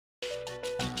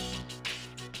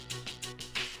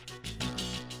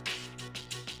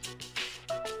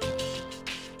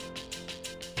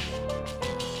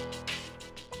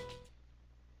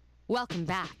Welcome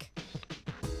back.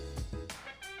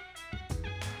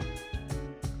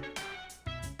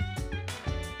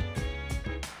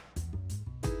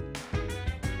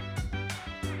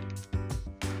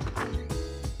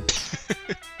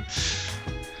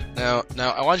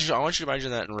 Now, I want you to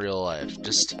imagine that in real life.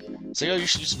 Just say, oh, you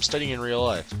should do some studying in real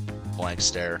life. Blank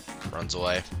stare, runs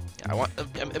away. Yeah,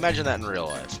 imagine that in real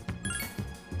life.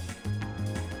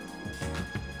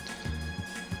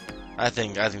 I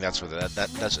think that's where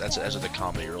that's where the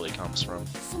comedy really comes from.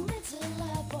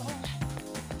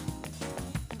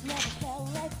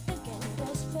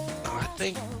 I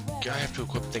think I have to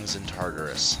equip things in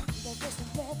Tartarus.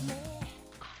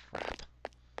 Crap.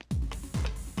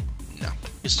 No,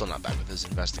 he's still not back with his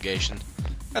investigation.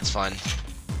 That's fine.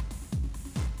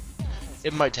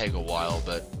 It might take a while,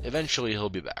 but eventually he'll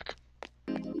be back.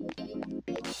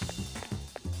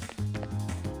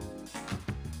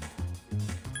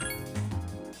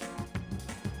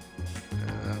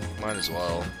 Might as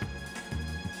well.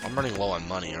 I'm running low on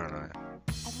money, aren't I?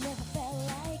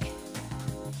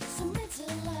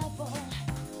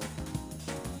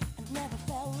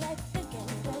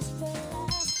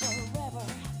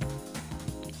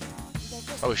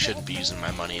 Probably shouldn't be using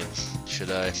my money, should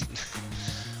I?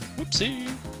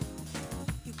 Whoopsie!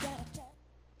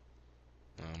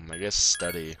 I guess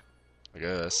study. I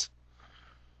guess.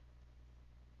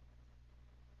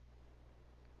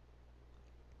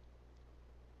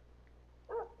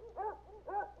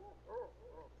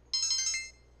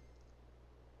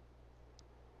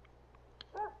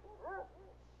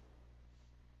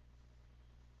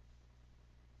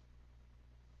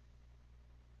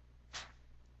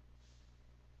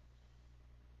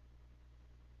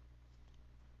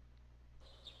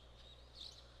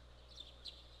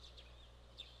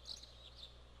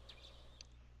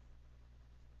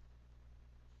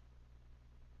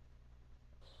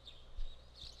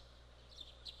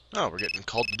 Oh, we're getting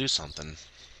called to do something.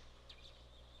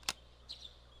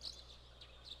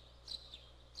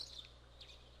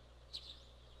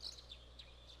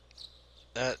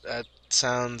 That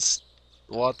sounds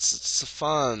lots of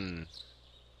fun.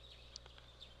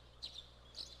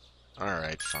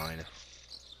 Alright, fine.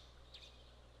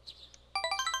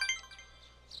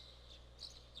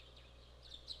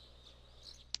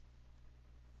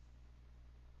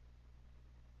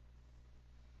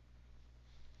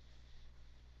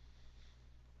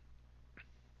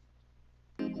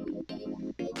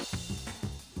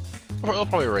 We'll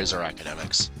probably raise our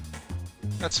academics.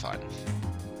 That's fine.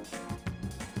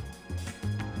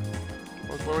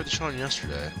 What were they showing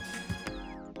yesterday?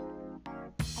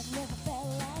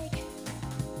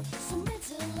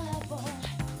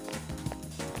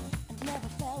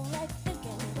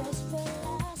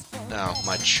 Oh,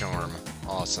 my charm.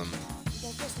 Awesome.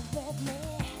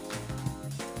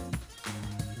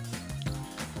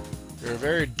 You're a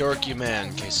very dorky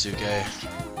man, Keisuke.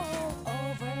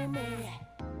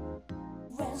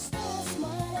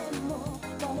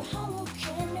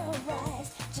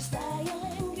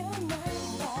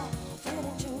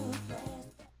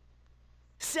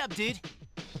 Sup, dude?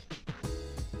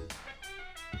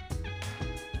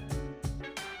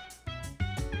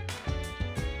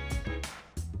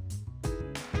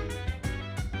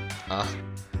 Huh?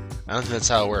 I don't think that's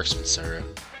how it works, Mitsuru.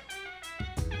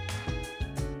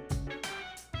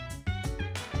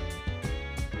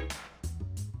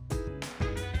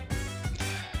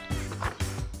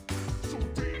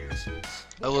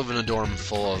 I live in a dorm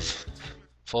full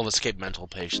of escaped mental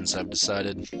patients, I've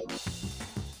decided.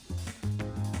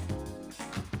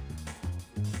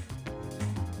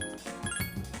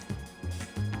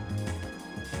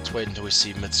 Let's wait until we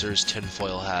see Mitsuru's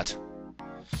tinfoil hat.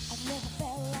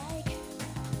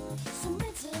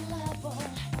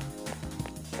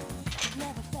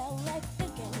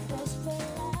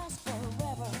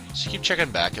 Just keep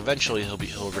checking back. Eventually he'll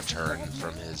return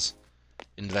from his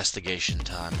investigation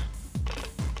time.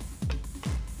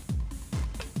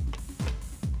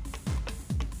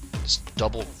 Just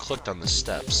double clicked on the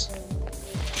steps.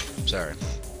 Sorry.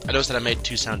 I noticed that I made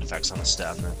 2 sound effects on the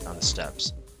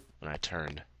steps when I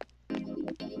turned.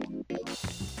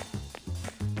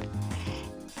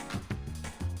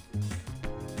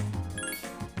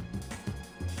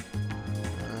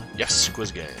 Yes,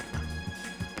 quiz game.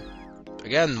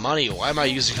 Again, money. Why am I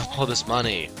using up all this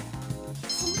money?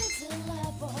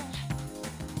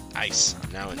 Nice.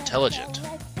 I'm now intelligent.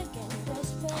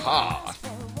 Ha!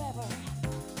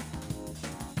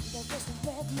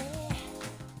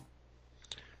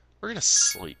 We're gonna gonna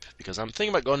sleep because I'm thinking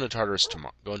about going to Tartarus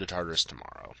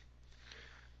tomorrow.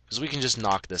 Because we can just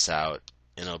knock this out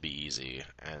and it'll be easy.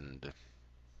 And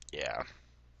yeah.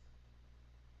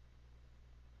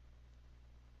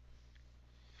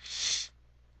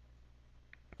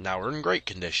 Now we're in great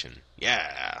condition.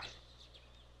 Yeah.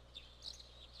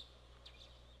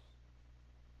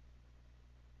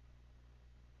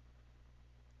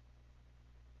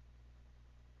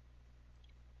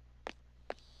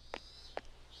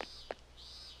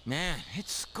 Man,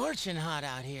 it's scorching hot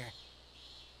out here.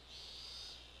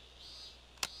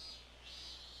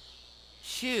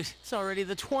 Shoot, it's already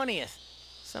the 20th.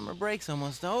 Summer break's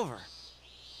almost over.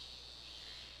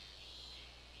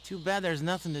 Too bad there's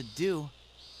nothing to do.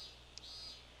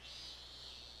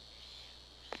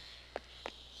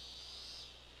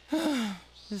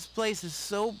 This place is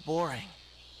so boring.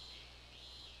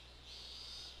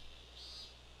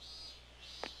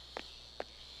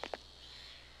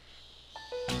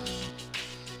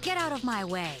 Get out of my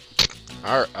way.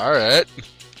 All right.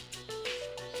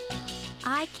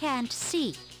 I can't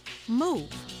see. Move.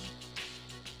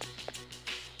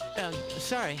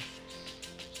 Sorry.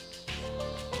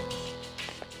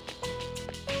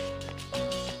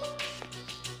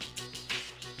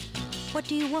 What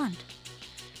do you want?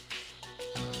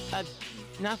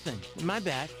 Nothing. My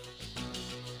bad.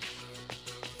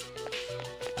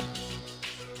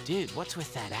 Dude, what's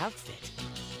with that outfit?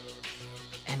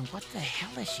 And what the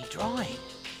hell is she drawing?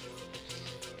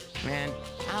 Man,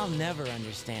 I'll never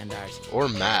understand art. Or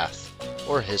math.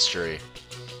 Or history.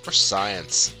 Or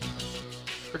science.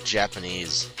 Or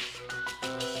Japanese.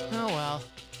 Oh well.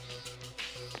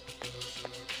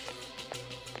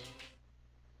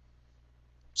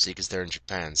 See, because they're in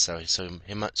Japan, so him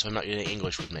not getting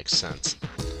English would make sense.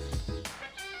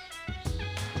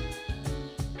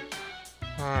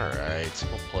 All right,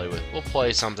 we'll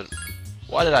play something.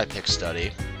 Why did I pick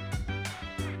study?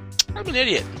 I'm an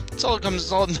idiot. It's all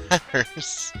that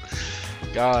matters.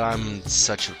 God, I'm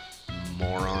such a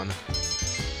moron.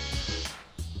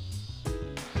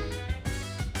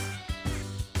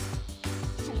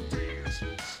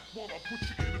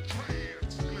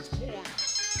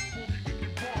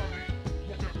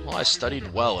 Well, I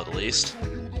studied well, at least.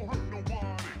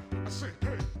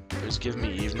 Please give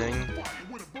me evening.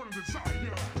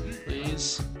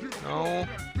 Please? No?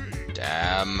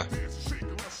 Damn.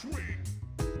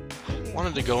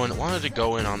 Wanted to go into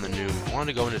Tartarus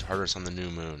on the new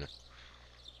moon.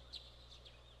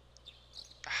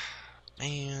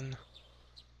 Man.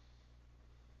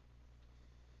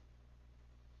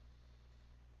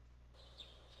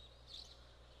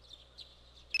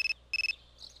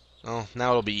 Well, now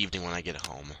it'll be evening when I get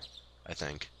home, I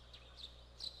think.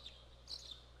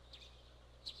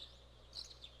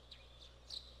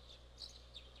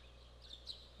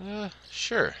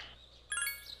 Sure.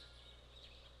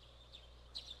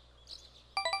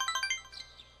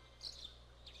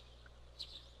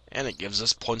 And it gives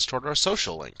us points toward our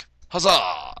social link.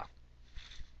 Huzzah!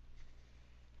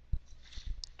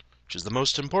 Which is the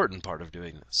most important part of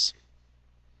doing this.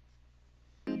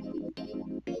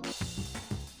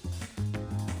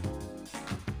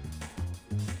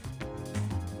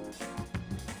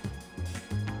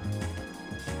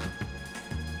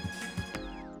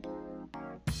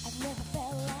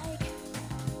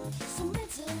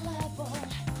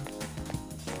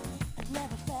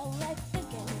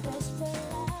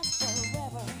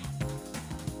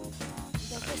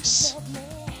 Nice.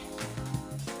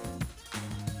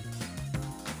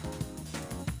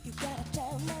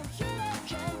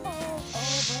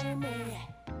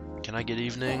 Can I get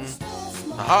evening?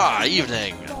 Aha!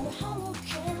 Evening!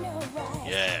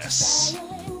 Yes!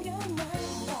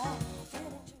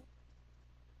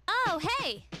 Oh,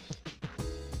 hey!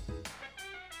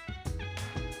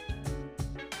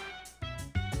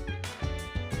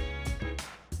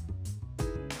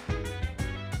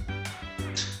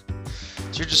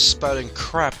 So you're just spouting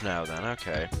crap now then,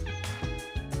 okay.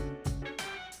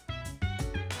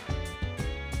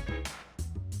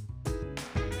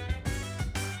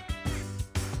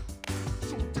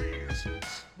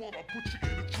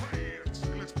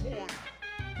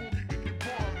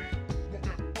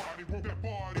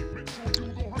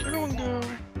 Everyone go.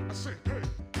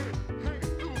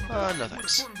 No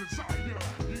thanks.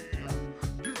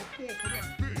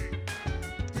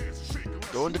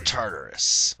 Going to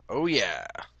Tartarus. Oh yeah.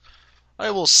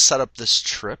 I will set up this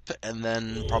trip and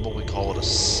then probably call it a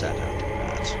set after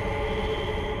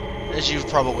that. As you've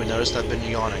probably noticed, I've been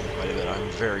yawning quite a bit. I'm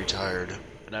very tired.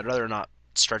 And I'd rather not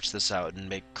stretch this out and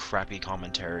make crappy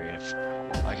commentary if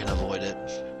I can avoid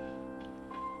it.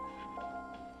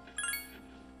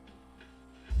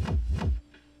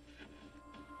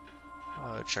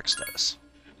 Check status.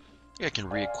 I think I can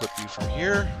re-equip you from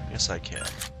here. Yes, I can.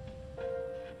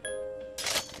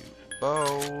 New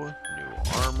bow,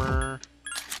 new armor,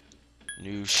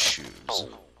 new shoes.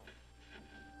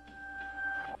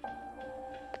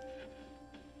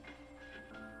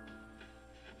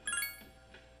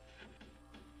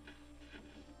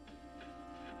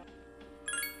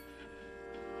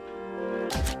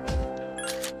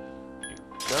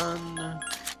 Gun,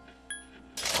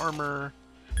 armor,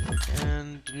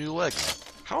 and new legs.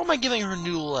 How am I giving her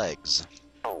new legs?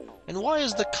 And why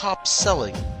is the cop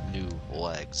selling new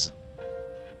legs?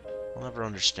 I'll never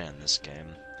understand this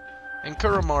game. And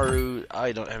Kuramaru,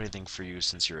 I don't have anything for you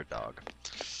since you're a dog.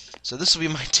 So this will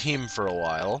be my team for a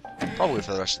while. Probably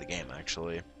for the rest of the game,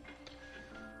 actually.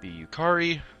 Be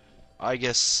Yukari,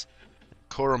 Aigis,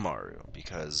 Kuramaru,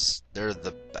 because they're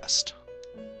the best.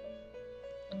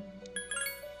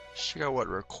 Check out what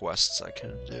requests I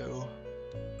can do.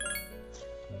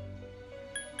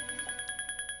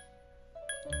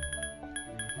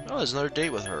 Oh, there's another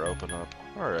date with her open up.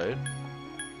 Alright.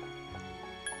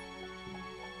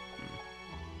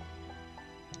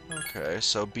 Okay,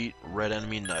 so beat red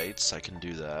enemy knights. I can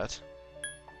do that.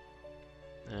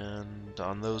 And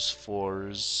on those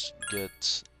floors,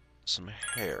 get some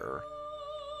hair.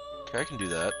 Okay, I can do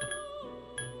that.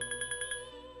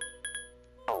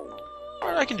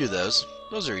 Alright, I can do those.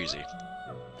 Those are easy.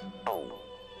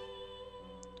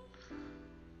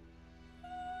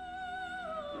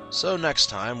 So next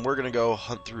time, we're gonna go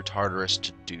hunt through Tartarus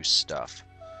to do stuff.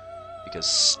 Because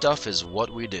stuff is what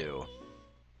we do.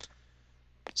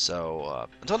 So,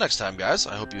 until next time, guys,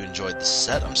 I hope you enjoyed the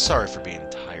set. I'm sorry for being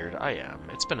tired. I am.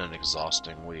 It's been an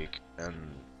exhausting week, and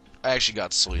I actually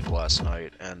got sleep last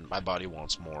night, and my body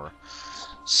wants more.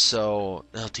 So,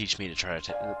 that'll teach me to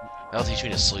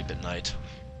sleep at night.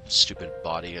 Stupid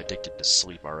body, addicted to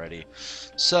sleep already.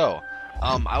 So,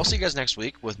 I'll see you guys next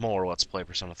week with more Let's Play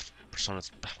Persona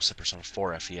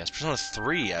 4 FES, Persona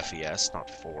 3 FES, not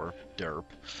 4, derp,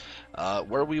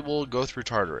 where we will go through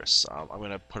Tartarus. I'm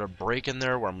going to put a break in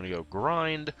there where I'm going to go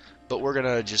grind, but we're going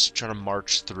to just try to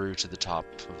march through to the top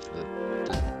of the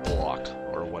block,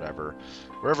 or whatever,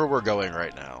 wherever we're going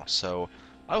right now. So,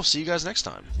 I will see you guys next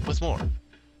time with more.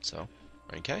 So,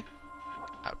 okay,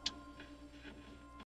 out.